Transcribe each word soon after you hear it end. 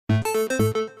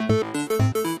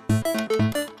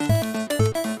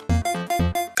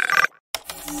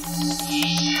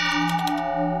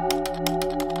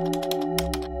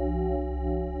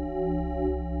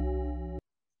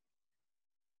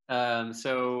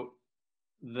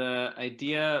The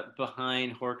idea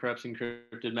behind Horcrux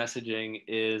encrypted messaging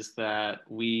is that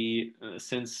we,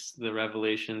 since the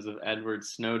revelations of Edward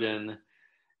Snowden,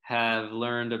 have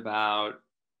learned about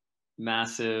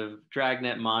massive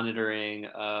dragnet monitoring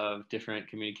of different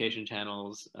communication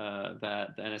channels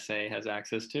that the NSA has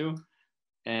access to.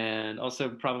 And also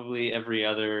probably every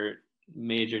other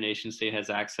major nation state has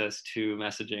access to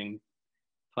messaging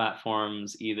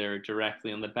platforms, either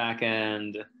directly on the back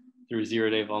end through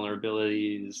zero-day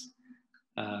vulnerabilities.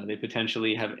 They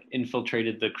potentially have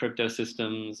infiltrated the crypto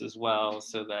systems as well,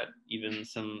 so that even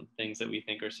some things that we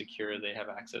think are secure, they have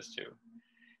access to.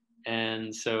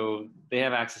 And so they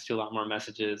have access to a lot more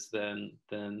messages than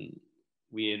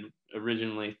we had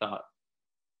originally thought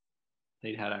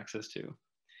they'd had access to.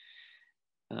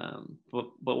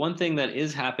 But one thing that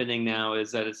is happening now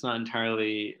is that it's not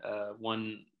entirely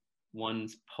one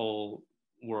pole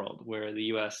world where the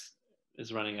US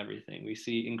is running everything. We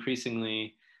see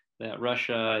increasingly that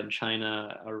Russia and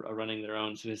China are running their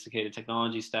own sophisticated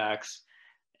technology stacks,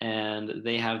 and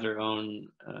they have their own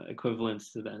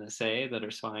equivalents to the NSA that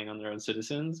are spying on their own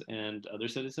citizens and other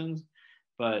citizens.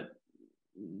 But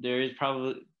there is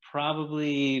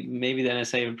probably maybe the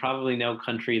NSA, but probably no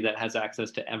country that has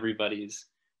access to everybody's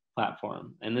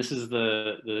platform. And this is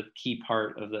the key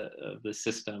part of the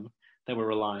system that we're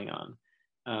relying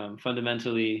on.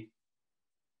 Fundamentally,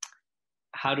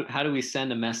 how do we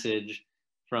send a message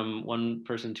from one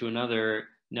person to another,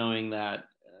 knowing that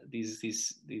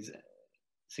these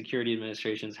security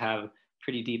administrations have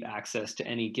pretty deep access to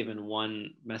any given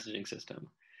one messaging system?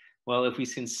 Well, if we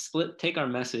can take our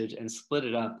message and split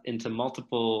it up into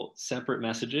multiple separate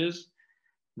messages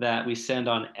that we send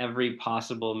on every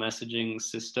possible messaging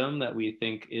system that we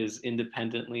think is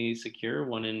independently secure,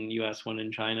 one in US, one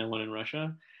in China, one in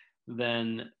Russia,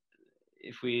 then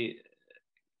if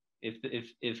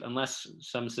unless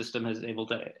some system is able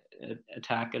to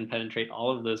attack and penetrate all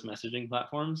of those messaging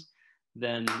platforms,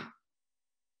 then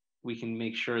we can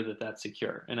make sure that that's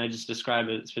secure. And I just described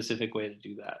a specific way to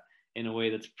do that in a way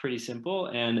that's pretty simple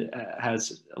and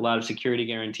has a lot of security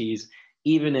guarantees,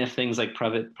 even if things like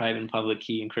private and public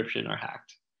key encryption are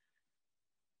hacked.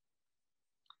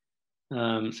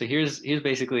 So here's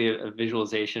basically a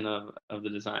visualization of the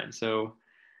design. So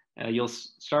you'll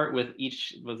start with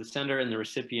the sender and the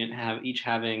recipient each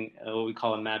having what we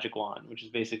call a magic wand, which is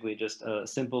basically just a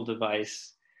simple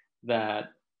device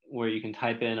where you can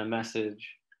type in a message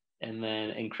and then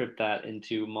encrypt that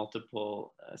into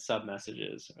multiple sub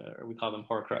messages, or we call them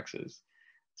Horcruxes.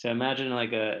 So imagine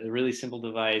like a really simple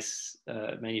device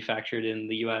manufactured in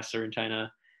the US or in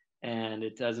China, and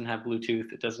it doesn't have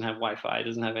Bluetooth, it doesn't have Wi-Fi, it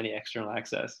doesn't have any external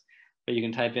access, but you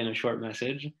can type in a short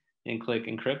message and click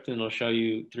encrypt, and it'll show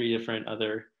you 3 different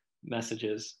other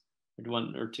messages,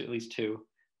 one or two, at least 2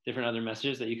 different other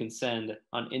messages that you can send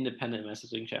on independent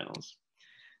messaging channels.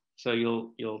 So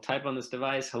you'll type on this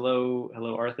device, hello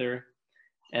Arthur,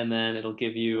 and then it'll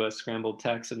give you a scrambled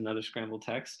text and another scrambled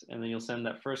text, and then you'll send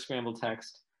that first scrambled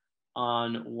text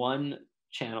on one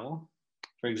channel.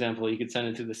 For example, you could send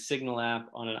it to the Signal app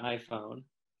on an iPhone,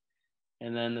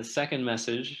 and then the second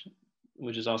message,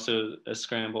 which is also a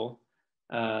scramble,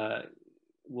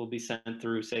 will be sent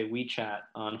through, say, WeChat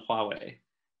on Huawei,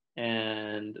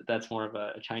 and that's more of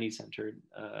a Chinese-centered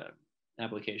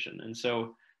application. And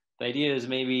so the idea is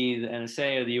maybe the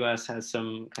NSA or the US has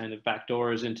some kind of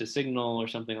backdoors into Signal or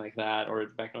something like that, or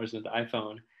backdoors into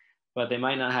iPhone, but they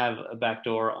might not have a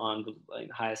backdoor on the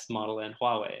highest model and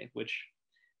Huawei, which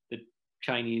the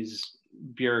Chinese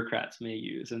bureaucrats may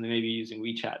use, and they may be using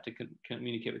WeChat to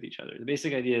communicate with each other. The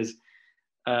basic idea is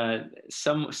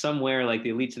somewhere like the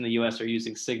elites in the US are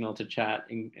using Signal to chat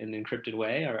in an encrypted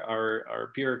way.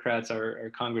 Our bureaucrats,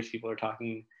 our Congress people are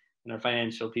talking, and our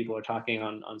financial people are talking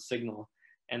on Signal.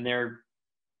 And the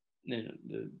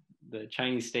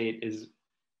Chinese state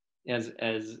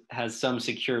has some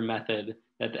secure method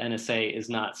that the NSA is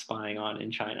not spying on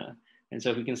in China. And so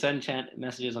if we can send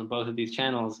messages on both of these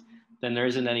channels, then there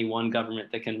isn't any one government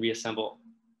that can reassemble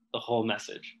the whole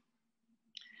message.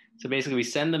 So basically we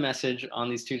send the message on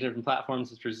these 2 different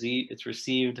platforms, it's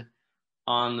received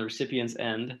on the recipient's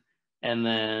end, and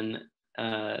then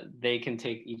they can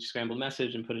take each scrambled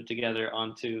message and put it together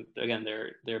onto, again,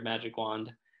 their magic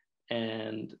wand,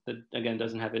 and that, again,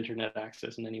 doesn't have internet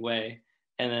access in any way,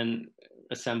 and then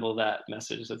assemble that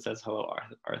message that says, hello,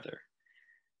 Arthur.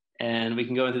 And we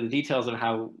can go into the details of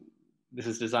how this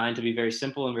is designed to be very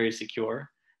simple and very secure,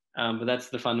 but that's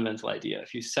the fundamental idea.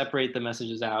 If you separate the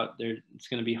messages out, it's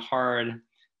going to be hard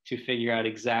to figure out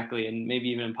exactly, and maybe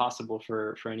even impossible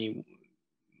for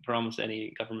almost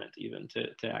any government even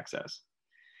to access.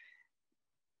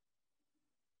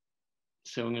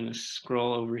 So I'm going to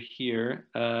scroll over here.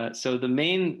 So the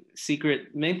main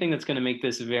thing that's going to make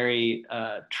this very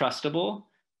trustable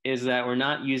is that we're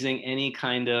not using any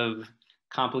kind of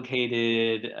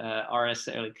complicated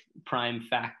RSA, like prime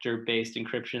factor based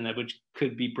encryption that which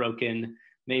could be broken.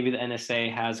 Maybe the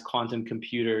NSA has quantum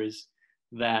computers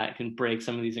that can break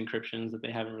some of these encryptions that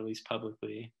they haven't released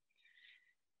publicly.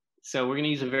 So we're going to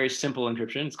use a very simple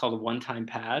encryption. It's called a one-time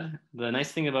pad. The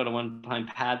nice thing about a one-time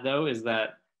pad, though, is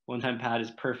that one-time pad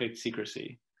is perfect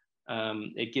secrecy.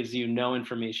 It gives you no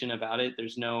information about it.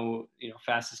 There's no,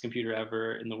 fastest computer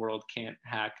ever in the world can't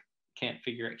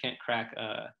crack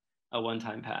a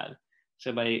one-time pad.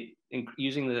 So by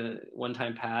using the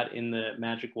one-time pad in the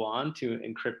magic wand to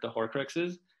encrypt the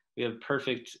Horcruxes, we have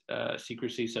perfect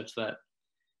secrecy such that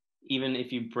even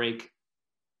if you break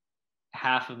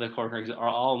half of the Horcruxes, or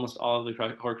almost all of the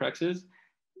Horcruxes,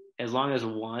 as long as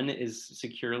one is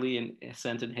securely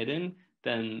sent and hidden,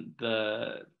 then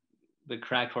the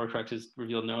cracked Horcruxes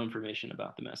reveal no information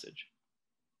about the message.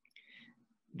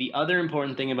 The other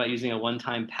important thing about using a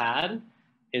one-time pad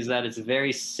is that it's a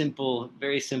very simple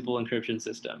encryption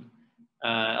system.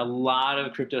 A lot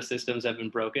of crypto systems have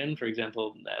been broken, for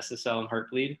example, SSL and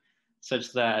Heartbleed,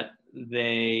 such that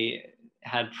they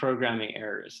had programming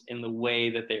errors in the way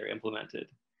that they are implemented.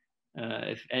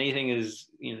 If anything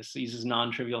uses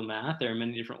non-trivial math, there are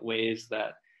many different ways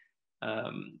that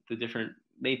the different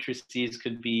matrices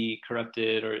could be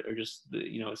corrupted, or just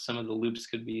some of the loops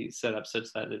could be set up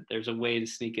such that there's a way to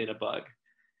sneak in a bug.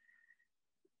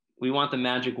 We want the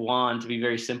magic wand to be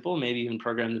very simple, maybe even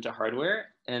programmed into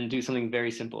hardware, and do something very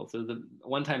simple. So the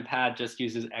one-time pad just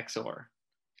uses XOR.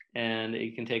 And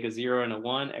it can take a 0 and a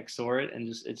 1, XOR it,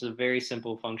 and it's a very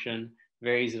simple function,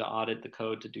 very easy to audit the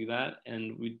code to do that.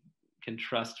 And we can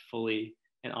trust fully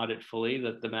and audit fully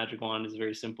that the magic wand is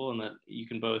very simple and that you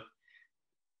can both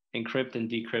encrypt and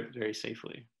decrypt very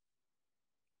safely.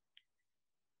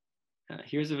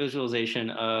 Here's a visualization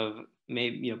of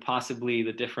maybe possibly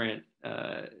the different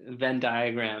Venn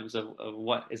diagrams of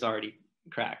what is already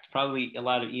cracked. Probably a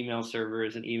lot of email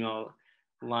servers and email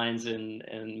lines and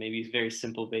maybe very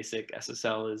simple basic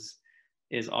SSL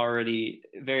is already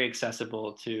very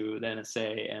accessible to the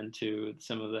NSA and to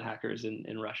some of the hackers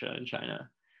in Russia and China.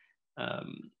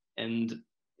 And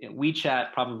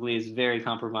WeChat probably is very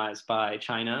compromised by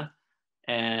China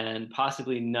and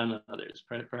possibly none of others.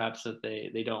 Perhaps that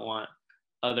they don't want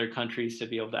other countries to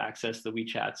be able to access the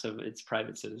WeChats of its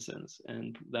private citizens,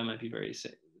 and that might be very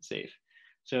safe.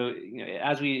 So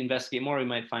as we investigate more, we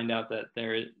might find out that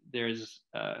there's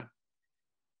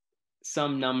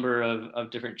some number of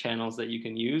different channels that you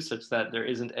can use, such that there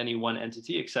isn't any one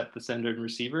entity except the sender and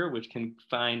receiver, which can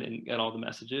find and get all the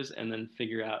messages and then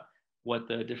figure out what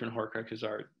the different Horcruxes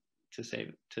are to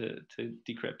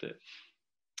decrypt it.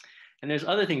 And there's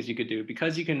other things you could do,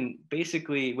 because you can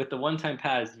basically, with the one-time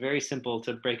pad, it's very simple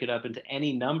to break it up into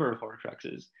any number of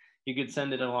Horcruxes. You could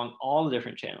send it along all the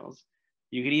different channels.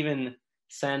 You could even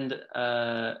send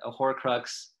a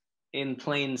Horcrux in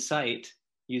plain sight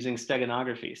using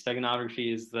steganography.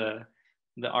 Steganography is the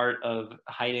art of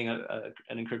hiding an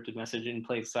encrypted message in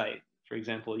plain sight. For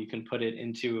example, you can put it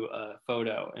into a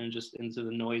photo and just into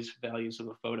the noise values of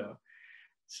a photo.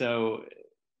 So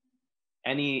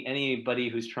anybody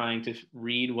who's trying to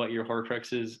read what your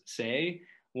Horcruxes say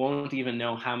won't even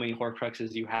know how many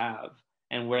Horcruxes you have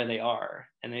and where they are.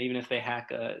 And even if they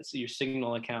hack your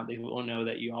Signal account, they won't know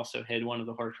that you also hid one of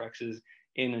the Horcruxes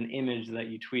in an image that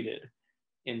you tweeted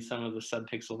in some of the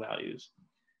subpixel values.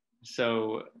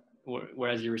 So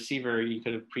whereas your receiver, you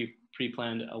could have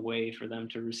pre-planned a way for them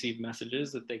to receive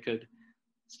messages that they could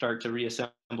start to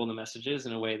reassemble the messages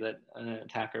in a way that an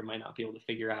attacker might not be able to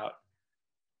figure out.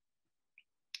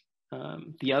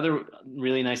 The other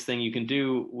really nice thing you can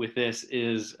do with this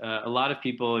is a lot of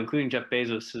people, including Jeff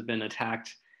Bezos, have been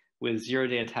attacked with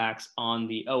zero-day attacks on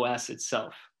the OS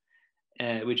itself,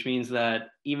 which means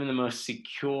that even the most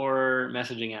secure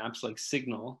messaging apps like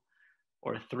Signal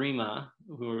or Threema,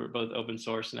 who are both open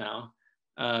source now,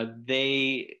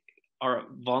 they are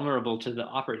vulnerable to the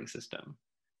operating system.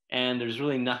 And there's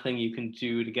really nothing you can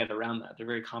do to get around that. They're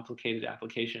very complicated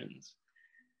applications.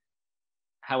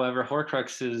 However,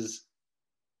 Horcruxes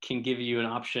can give you an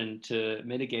option to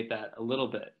mitigate that a little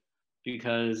bit,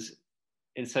 because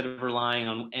instead of relying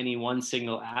on any one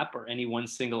single app or any one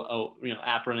single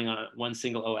app running on one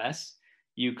single OS,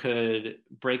 you could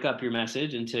break up your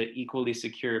message into equally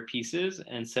secure pieces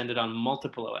and send it on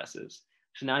multiple OSs.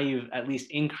 So now you've at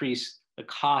least increased the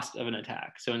cost of an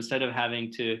attack. So instead of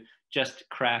having to just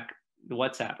crack the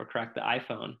WhatsApp or crack the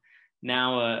iPhone,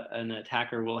 now an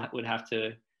attacker would have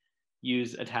to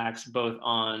use attacks both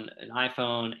on an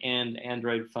iPhone and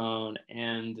Android phone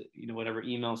and whatever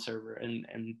email server,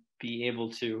 and be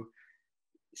able to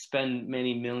spend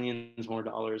many millions more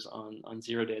dollars on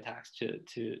zero-day attacks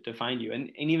to find you.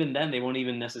 And even then, they won't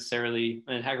even necessarily,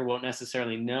 an attacker won't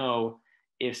necessarily know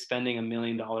if spending $1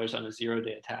 million on a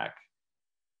zero-day attack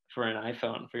for your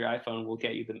iPhone will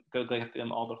get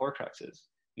them all the Horcruxes.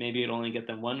 Maybe it'll only get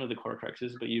them one of the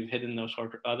Horcruxes, but you've hidden those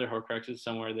other Horcruxes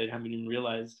somewhere they haven't even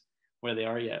realized where they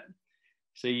are yet.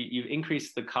 So you've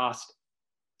increased the cost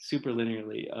super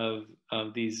linearly of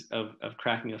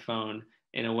cracking a phone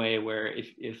in a way where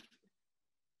if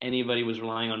anybody was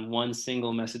relying on one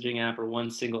single messaging app or one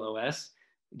single OS,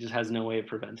 it just has no way of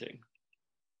preventing.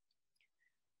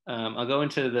 I'll go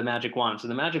into the magic wand. So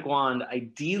the magic wand,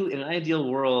 in an ideal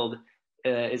world,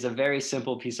 is a very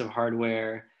simple piece of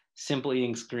hardware, simple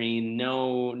eating screen,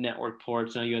 no network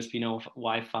ports, no USB, no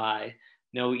Wi-Fi,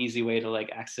 no easy way to like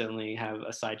accidentally have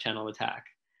a side channel attack.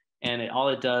 And all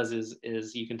it does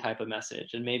is you can type a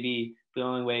message, and maybe the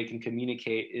only way it can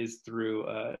communicate is through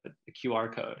a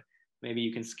QR code. Maybe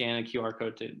you can scan a QR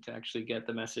code to actually get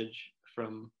the message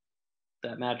from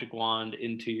that magic wand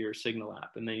into your Signal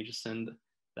app, and then you just send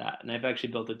that. And I've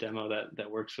actually built a demo that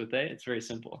works with it. It's very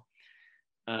simple.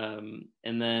 And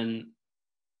then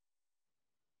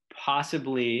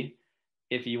possibly,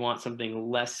 if you want something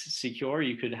less secure,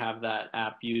 you could have that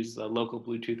app use a local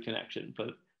Bluetooth connection,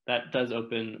 but that does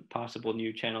open possible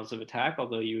new channels of attack,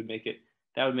 although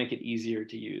that would make it easier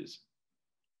to use.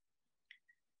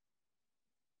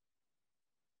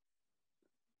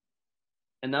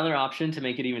 Another option to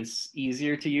make it even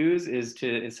easier to use is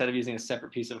to, instead of using a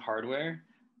separate piece of hardware,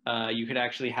 you could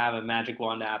actually have a magic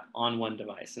wand app on one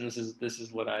device. And this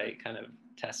is what I kind of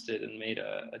tested and made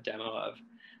a demo of.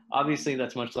 Obviously,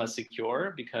 that's much less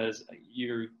secure because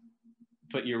you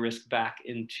put your risk back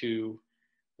into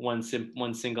one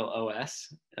single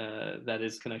OS that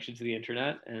is connection to the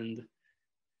internet. And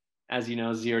as you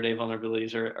know, zero-day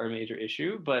vulnerabilities are a major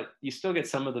issue, but you still get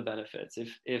some of the benefits.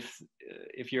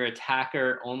 If your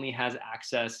attacker only has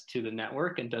access to the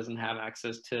network and doesn't have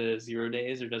access to 0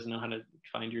 days or doesn't know how to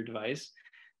find your device,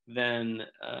 then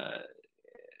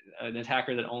an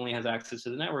attacker that only has access to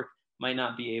the network might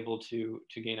not be able to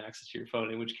gain access to your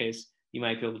phone, in which case you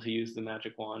might be able to use the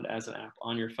magic wand as an app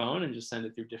on your phone and just send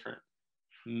it through different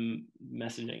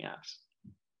messaging apps.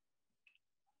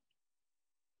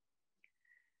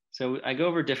 So I go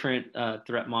over different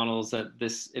threat models that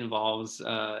this involves.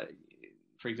 For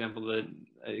example,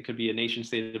 it could be a nation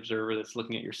state observer that's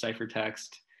looking at your ciphertext.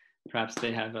 Perhaps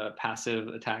they have a passive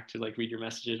attack to like read your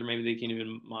messages, or maybe they can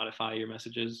even modify your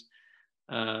messages.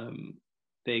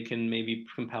 They can maybe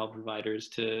compel providers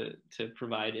to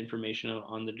provide information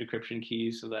on the decryption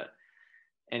key so that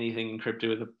anything encrypted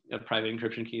with a private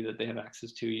encryption key that they have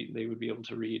access to, they would be able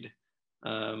to read.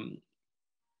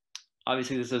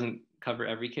 Obviously, this doesn't cover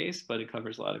every case, but it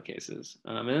covers a lot of cases.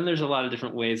 And then there's a lot of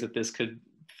different ways that this could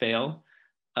fail.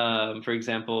 For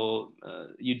example,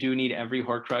 you do need every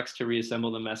Horcrux to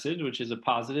reassemble the message, which is a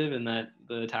positive in that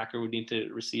the attacker would need to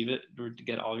receive it to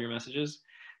get all of your messages.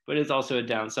 But it's also a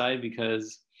downside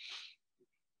because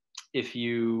they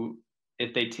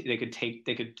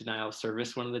could denial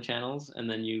service one of the channels, and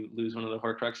then you lose one of the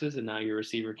Horcruxes, and now your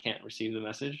receiver can't receive the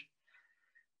message.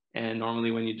 And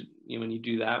normally when you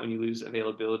do that, when you lose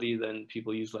availability, then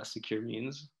people use less secure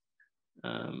means.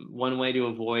 One way to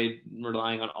avoid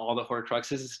relying on all the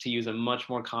Horcruxes is to use a much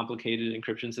more complicated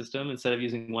encryption system. Instead of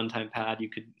using one-time pad, you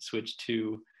could switch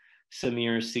to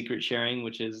Samir secret sharing,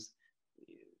 which is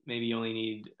maybe you only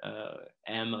need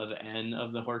M of N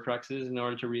of the Horcruxes in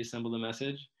order to reassemble the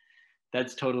message.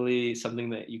 That's totally something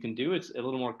that you can do. It's a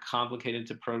little more complicated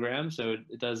to program, so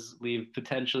it does leave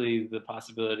potentially the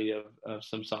possibility of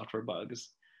some software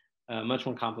bugs, much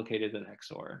more complicated than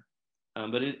XOR.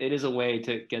 But it is a way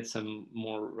to get some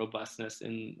more robustness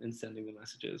in sending the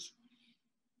messages.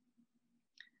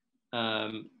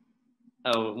 One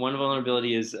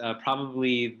vulnerability is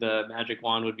probably the magic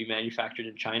wand would be manufactured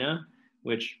in China,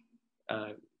 which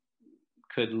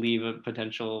could leave a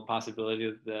potential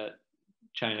possibility that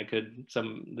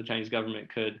the Chinese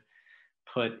government could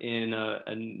put in a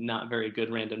not very good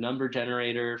random number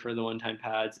generator for the one-time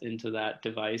pads into that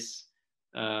device.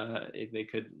 If they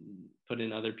could put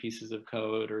in other pieces of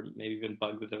code or maybe even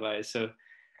bug the device. So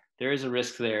there is a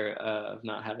risk there of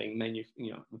not having a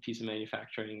piece of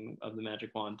manufacturing of the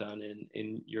magic wand done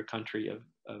in your country of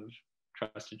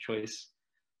trusted choice.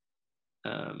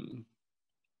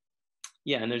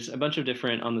 Yeah, and there's a bunch of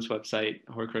different on this website,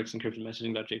 Horcrux encrypted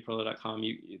messaging.jperla.com.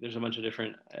 There's a bunch of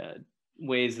different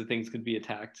ways that things could be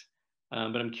attacked.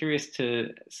 But I'm curious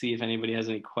to see if anybody has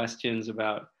any questions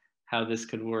about how this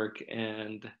could work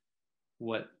and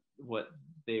what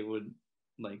they would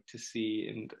like to see.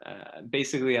 And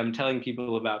basically, I'm telling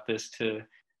people about this to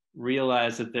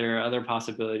realize that there are other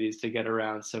possibilities to get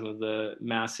around some of the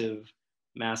massive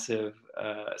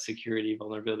security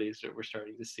vulnerabilities that we're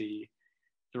starting to see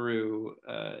through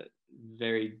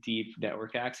very deep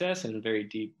network access and very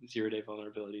deep zero-day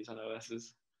vulnerabilities on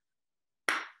OSs.